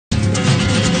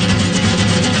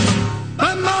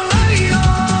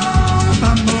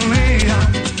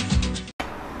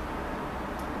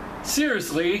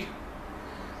seriously,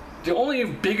 the only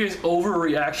biggest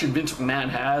overreaction Vince McMahon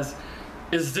has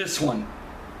is this one.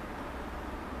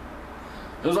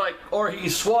 It was like, or he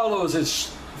swallows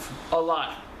his a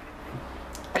lot.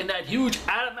 And that huge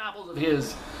Adam apples of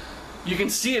his, you can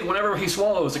see it whenever he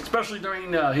swallows, especially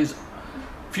during his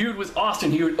feud with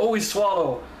Austin. He would always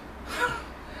swallow.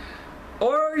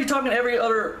 Or are you talking every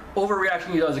other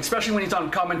overreaction he does, especially when he's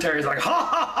on commentary? He's like, ha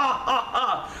ha ha ha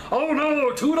ha! Oh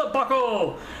no, to the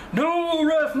buckle! No,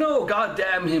 ref, no! God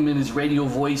damn him in his radio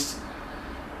voice.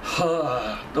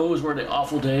 Those were the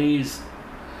awful days.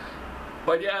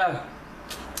 But yeah.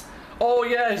 Oh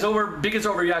yeah, his biggest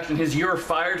overreaction, his "you're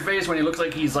fired" face when he looks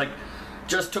like he's like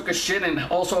just took a shit and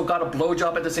also got a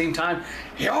blowjob at the same time.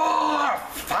 You're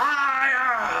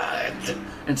fired!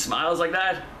 And smiles like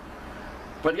that.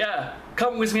 But yeah,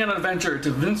 come with me on an adventure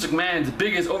to Vince McMahon's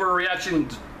biggest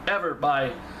overreaction ever by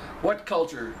what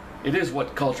culture? It is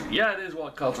what culture. Yeah, it is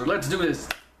what culture. Let's do this.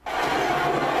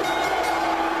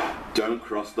 Don't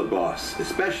cross the boss,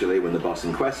 especially when the boss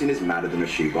in question is madder than a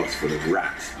shoebox full of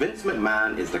rats. Vince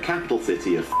McMahon is the capital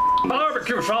city of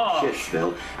barbecue sauce,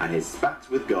 Shitsville, and his spats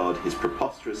with God, his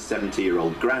preposterous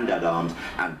 70-year-old granddad arms,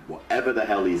 and whatever the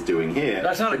hell he's doing here.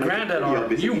 That's not a granddad arm.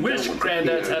 You wish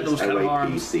granddads had those kind of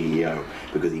arms. CEO,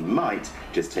 because he might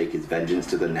just take his vengeance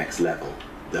to the next level.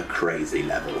 The crazy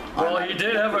level. Well, he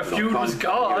did have a feud with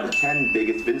God. The 10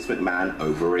 biggest Vince McMahon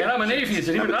overreactions. And I'm an atheist,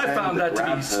 and even I found that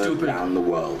to be stupid. Around the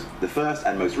world. The first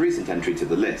and most recent entry to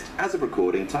the list. As of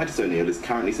recording, Titus O'Neil is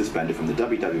currently suspended from the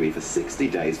WWE for 60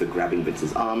 days for grabbing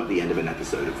Vince's arm at the end of an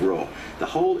episode of Raw. The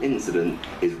whole incident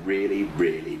is really,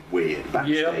 really weird.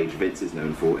 Backstage, Vince is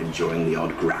known for enjoying the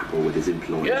odd grapple with his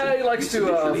employees. Yeah, he likes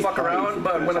to fuck around,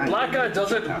 but when a black guy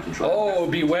does it, oh,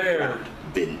 beware.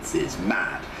 Vince is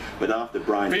mad. But after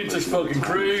Brian Vince is fucking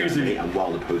crazy, and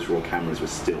while the post-Raw cameras were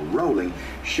still rolling,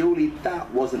 surely that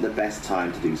wasn't the best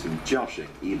time to do some joshing,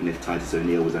 even if Titus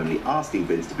O'Neil was only asking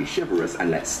Vince to be chivalrous and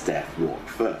let Steph walk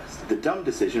first. The dumb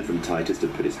decision from Titus to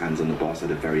put his hands on the boss at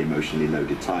a very emotionally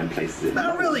loaded time places it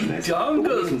not really dumb,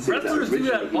 because wrestlers do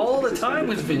that all the time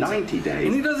with Vince, 90 days,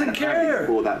 and he doesn't care.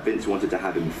 Before that, Vince wanted to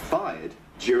have him fired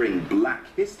during Black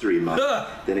History Month,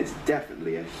 then it's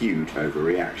definitely a huge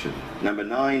overreaction. Number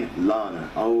 9,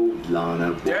 Lana. Oh,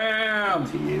 Lana, what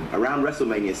happened to you? Around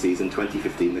WrestleMania season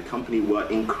 2015, the company were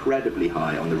incredibly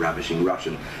high on the ravishing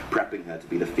Russian, prepping her to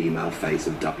be the female face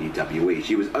of WWE.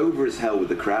 She was over as hell with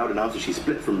the crowd, and after she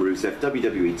split from Rusev,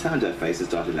 WWE turned her face and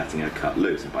started letting her cut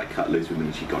loose. And by cut loose, we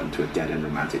mean she got into a dead-end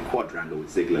romantic quadrangle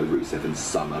with Ziggler, Rusev, and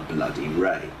Summer Bloody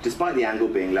Ray. Despite the angle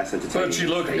being less entertaining, but she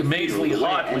looked amazingly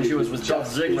hot when she was with Dolph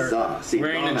Ziggler,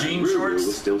 wearing the jean shorts.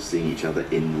 We're still seeing each other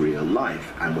in real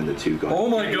life, and when the two got oh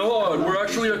my god, we're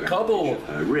actually a couple.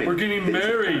 We're getting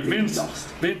married. Vince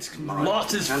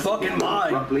lost his fucking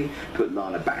mind. Abruptly put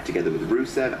Lana back together with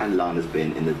Rusev, and Lana's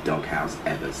been in the doghouse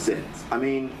ever since. I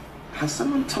mean, has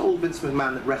someone told Vince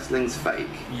McMahon that wrestling's fake?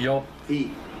 Yup.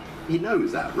 He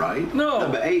knows that, right? No.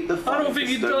 Number 8, the I don't think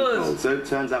he does. Cold. So it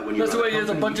turns out when you that's the way he has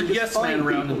a bunch of yes men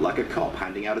around him, like a cop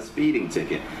handing out a speeding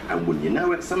ticket. And wouldn't you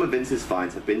know it, some of Vince's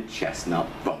fines have been chestnut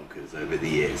bonkers over the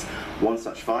years. One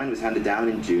such fine was handed down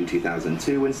in June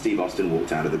 2002 when Steve Austin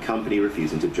walked out of the company,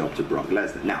 refusing to job to Brock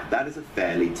Lesnar. Now, that is a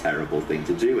fairly terrible thing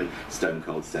to do, and Stone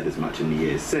Cold said as much in the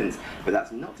years since. But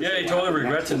that's not to say he totally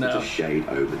regrets it now. A shade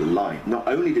over the line. Not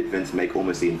only did Vince make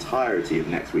almost the entirety of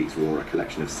next week's Raw a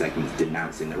collection of segments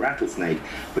denouncing the rattlesnake,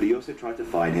 but he also tried to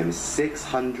fine him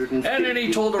 $650,000. And then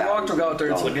he told The Rock to go out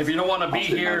there. It's like, if you don't want to be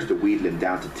here, to wheedle him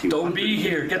down to don't be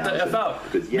here. Get the F out.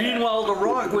 Because, meanwhile, The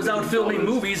Rock was out filming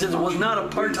movies and was not a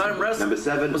part-time wrestler. Number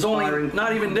 7, was only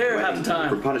not even there half the time.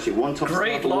 From punishing one top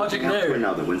great logic there. To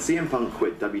another. When CM Punk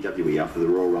quit WWE after the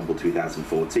Royal Rumble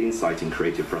 2014, citing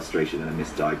creative frustration and a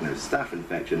misdiagnosed staph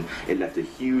infection, it left a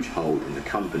huge hole in the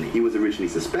company. He was originally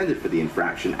suspended for the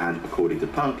infraction, and according to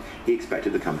Punk, he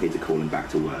expected the company to call him back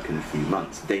to work in a few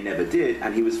months. They never did,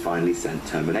 and he was finally sent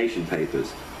termination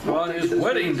papers. On his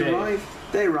wedding day.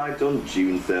 They arrived on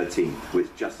June 13th, which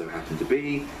just so happened to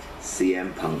be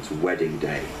CM Punk's wedding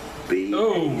day. Be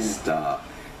a star.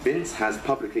 Vince has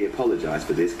publicly apologized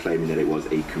for this, claiming that it was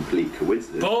a complete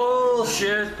coincidence. Bullshit!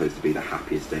 It was supposed to be the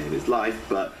happiest day of his life,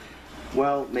 but,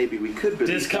 well, maybe we could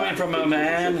believe this coming from a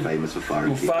man famous for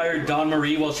firing who fired Dawn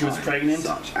Marie while she was pregnant.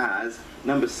 Such as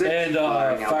Number 6,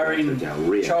 and firing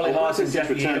Charlie Haas and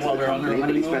Jackie Hill while they're on their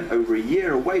honeymoon. He spent over a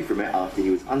year away from it after he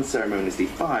was unceremoniously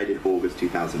fired in August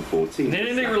 2014.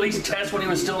 Didn't they release tests when he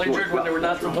was still injured, when they were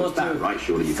not supposed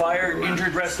to fire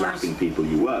injured wrestlers? Slapping people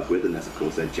you work with, unless of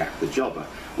course they're Jack the Jobber.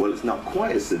 Well, it's not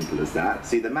quite as simple as that.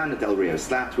 See, the man that Del Rio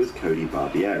slapped was Cody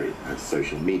Barbieri, a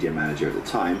social media manager at the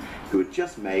time, who had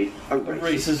just made a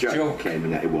racist joke,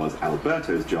 claiming that it was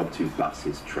Alberto's job to bust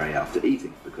his tray after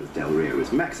eating because Del Rio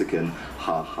is Mexican.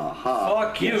 Ha ha ha.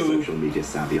 Fuck you. Social media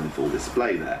savvy on full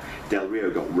display there. Del Rio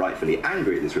got rightfully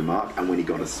angry at this remark, and when he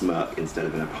got a smirk instead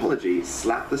of an apology,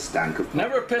 slapped the stank of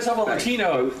never piss off a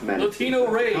Latino. Latino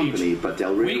rage. Company, but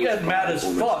Del Rio we get mad as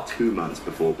fuck. 2 months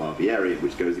before Barbieri,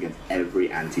 which goes against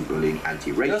every anti-bullying,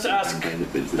 anti-racist campaign that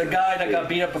Vince has the guy that got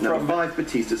beat up from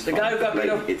Batista's the guy who got beat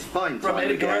up it's fine from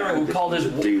Eddie Guerrero, who called his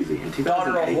doozy. In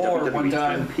daughter a whore one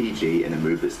time. PG in a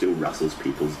move that still rustles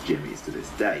people's jimmies to this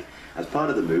day. As part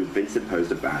of the move, Vince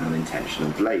imposed a ban on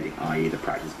intentional blading, i.e. the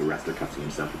practice of a wrestler cutting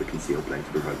himself with a concealed blade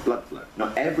to provoke blood flow.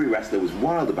 Not every wrestler was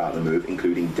wild about the move,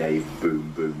 including Dave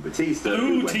Boom Boom Batista,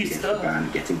 who went against the ban,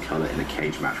 getting colour in a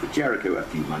cage match with Jericho a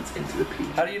few months into the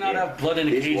PG. How do you not have blood in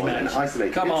a cage match? An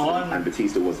isolated incident, and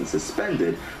Batista wasn't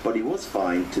suspended, but he was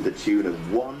fined to the tune of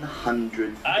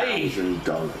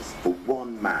 $100,000 for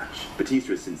one match.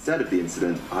 Batista has since said of the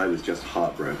incident, "I was just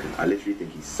heartbroken. I literally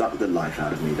think he sucked the life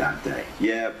out of me that day."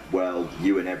 Yeah, well,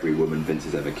 you and every woman Vince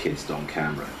has ever kissed on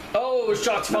camera. Oh,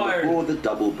 shots fired! Or the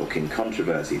double booking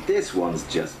controversy. This one's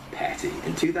just petty.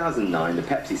 In 2009, the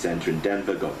Pepsi Center in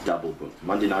Denver got double booked.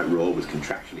 Monday Night Raw was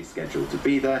contractually scheduled to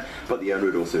be there, but the owner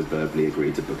had also verbally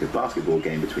agreed to book a basketball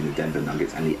game between the Denver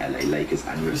Nuggets and the LA Lakers.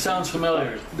 And it sounds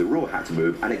familiar. The Raw had to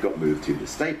move, and it got moved to the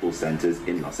Staples Centers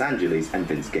in Los Angeles, and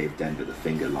Vince gave Denver the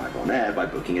finger live on air by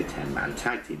booking a 10-man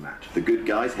tag team match. The Good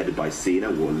Guys, headed by Cena,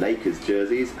 wore Lakers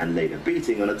jerseys and laid a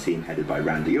beating on a team headed by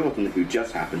Randy Orton, who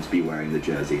just happened to be wearing the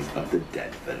jerseys of the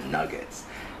Denver Nuggets.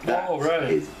 That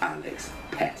is Alex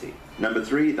Petty. Number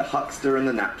 3, the Huckster and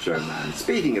the Nacho Man.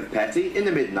 Speaking of petty, in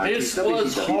the mid-90s,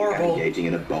 WCW began engaging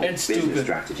in a bold business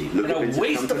strategy. Look at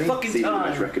Vince's company, see who the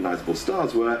most recognizable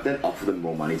stars were, then offer them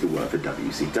more money to work for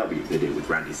WCW. They did it with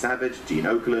Randy Savage, Gene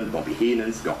Okerlund, Bobby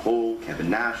Heenan, Scott Hall, Kevin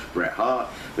Nash, Bret Hart,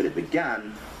 but it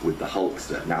began with the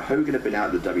Hulkster. Now, Hogan had been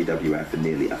out of the WWF for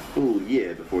nearly a full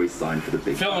year before he signed for the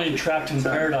big... Filming Trapped in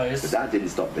Paradise. But that didn't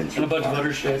stop Vince and a bunch of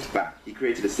other shit. Back. He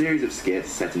created a series of skits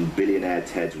set in billionaire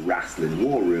Ted's wrestling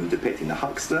war room depicting the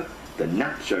Huckster, the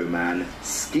Nacho Man,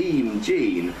 Scheme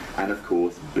Gene, and of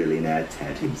course billionaire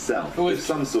Ted himself.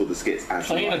 Some saw the skits as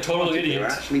playing a total idiot. They were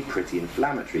actually pretty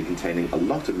inflammatory, containing a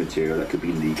lot of material that could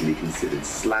be legally considered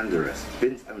slanderous.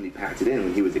 Vince only packed it in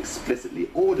when he was explicitly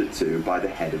ordered to by the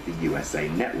head of the USA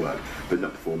Network, but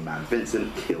not before Matt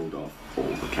Vincent killed off all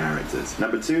the characters.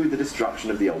 Number 2, the destruction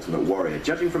of the Ultimate Warrior.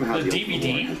 Judging from how the Ultimate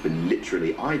Warrior has been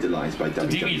literally idolized by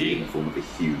WWE in the form of a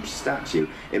huge statue,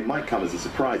 it might come as a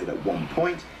surprise that at one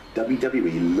point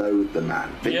WWE loathed the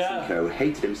man. Vince and Co.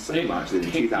 hated him so much that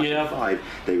in 2005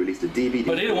 they released a DVD.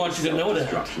 But they didn't want you to know that.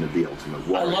 Destruction of the Ultimate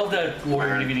Warrior. I love that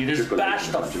Warrior DVD. Just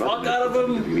bashed the fuck out of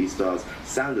him. WWE stars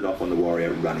sounded off on the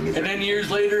Warrior running his. And then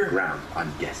years later, ground.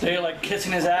 I'm guessing they're like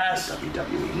kissing his ass.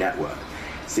 WWE Network.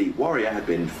 See, Warrior had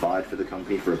been fired for the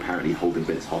company for apparently holding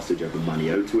Vince hostage over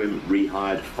money owed to him,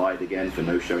 rehired, fired again for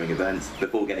no showing events,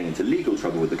 before getting into legal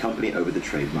trouble with the company over the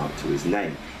trademark to his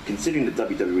name. Considering that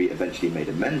WWE eventually made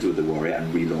amends with the Warrior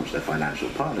and relaunched their financial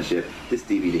partnership, this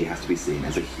DVD has to be seen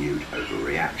as a huge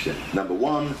overreaction. Number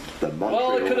 1, the Montreal.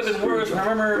 Well, it could have been worse.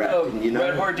 Remember the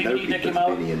Bret Hart DVD that came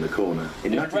out? In the corner.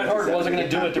 If Bret Hart wasn't going to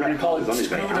do it, they were going to call it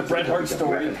Screw the Bret Hart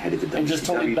Story and just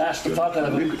totally bash the fuck out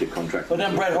of him. But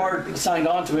then Bret Hart signed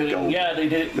on to it, and yeah, they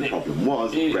did it. The problem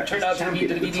was, it turned out to be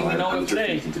the DVD we know of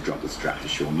today. To drop the strap to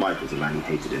Shawn Michaels, a man he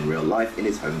hated in real life in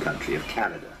his home country of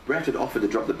Canada. Bret had offered to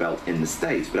drop the belt in the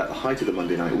States, but at the height of the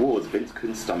Monday Night Wars, Vince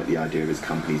couldn't stomach the idea of his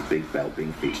company's big belt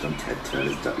being featured on Ted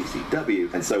Turner's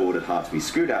WCW, and so ordered Hart to be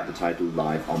screwed out of the title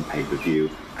live on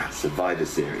pay-per-view at Survivor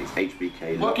Series.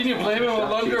 HBK. What can you blame him?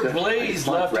 Longer Blaze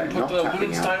left and put the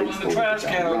women's title in the trash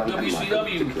can on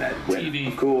WCW TV.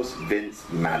 Of course, Vince,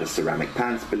 mad as ceramic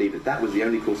pants, believed that was the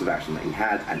only course of action that he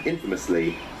had, and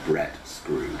infamously, Bret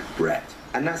screwed Bret.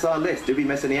 And that's our list. Did we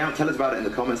miss any out? Tell us about it in the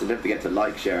comments, and don't forget to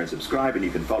like, share, and subscribe. And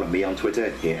you can follow me on Twitter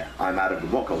here. I'm Adam from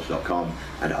WhatCulture.com,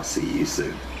 and I'll see you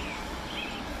soon.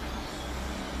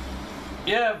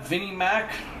 Yeah, Vinnie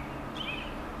Mac.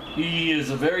 He is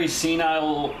a very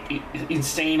senile,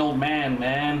 insane old man,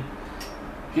 man.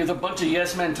 He has a bunch of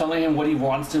yes men telling him what he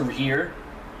wants to hear.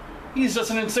 He's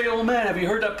just an insane old man. Have you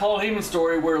heard that Paul Heyman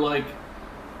story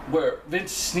where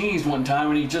Vince sneezed one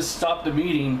time and he just stopped the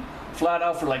meeting flat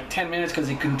out for like 10 minutes because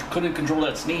he couldn't control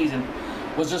that sneeze and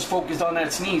was just focused on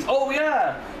that sneeze. Oh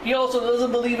yeah, he also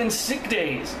doesn't believe in sick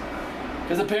days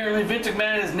because apparently Vince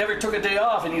McMahon has never took a day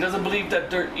off, and he doesn't believe that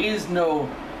there is no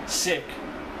sick.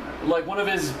 Like one of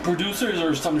his producers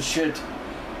or some shit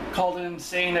called in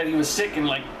saying that he was sick and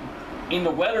like in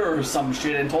the weather or some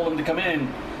shit and told him to come in,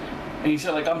 and he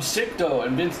said like, I'm sick though,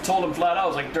 and Vince told him flat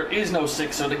out, like, there is no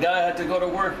sick. So the guy had to go to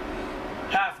work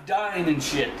half dying and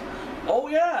shit. Oh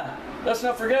yeah, let's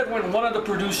not forget when one of the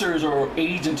producers or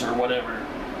agents or whatever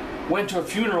went to a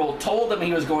funeral, told him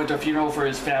he was going to a funeral for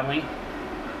his family.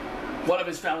 One of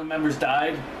his family members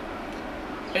died.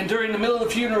 And during the middle of the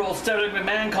funeral, Stephanie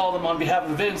McMahon called him on behalf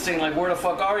of Vince, saying like, where the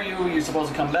fuck are you? You're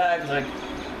supposed to come back.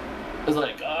 It's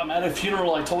like, oh, I'm at a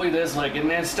funeral, I told you this. Like, and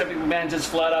then Stephanie McMahon just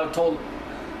flat out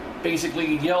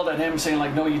basically yelled at him, saying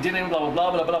like, no, you didn't, blah, blah,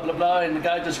 blah, blah, blah, blah, blah. And the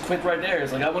guy just quit right there.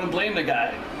 It's like, I wouldn't blame the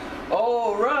guy.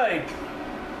 Oh, right.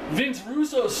 Vince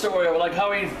Russo's story, or like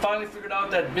how he finally figured out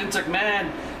that Vince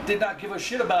McMahon did not give a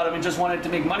shit about him and just wanted to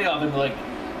make money off him. Like,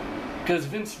 because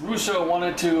Vince Russo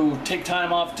wanted to take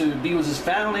time off to be with his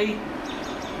family,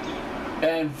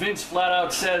 and Vince flat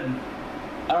out said,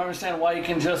 I don't understand why you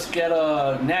can just get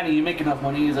a nanny, you make enough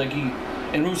money. He's like,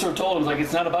 and Russo told him, like,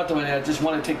 it's not about the money, I just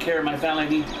want to take care of my family, I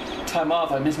need time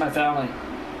off, I miss my family.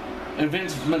 And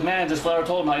Vince McMahon just flat out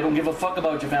told him, I don't give a fuck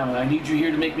about your family, I need you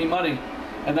here to make me money.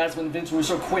 And that's when Vince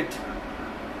Russo quit.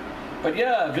 But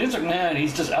yeah, Vince McMahon,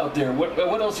 he's just out there. What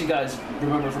else you guys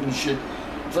remember from this shit?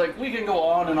 It's like, we can go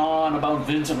on and on about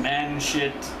Vince McMahon and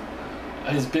shit,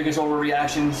 his biggest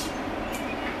overreactions.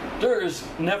 There's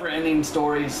never-ending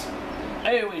stories.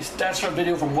 Anyways, that's our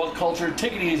video from What Culture.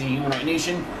 Take it easy, Humanoid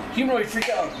Nation. Humanoid Freak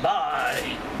Out.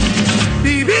 Bye.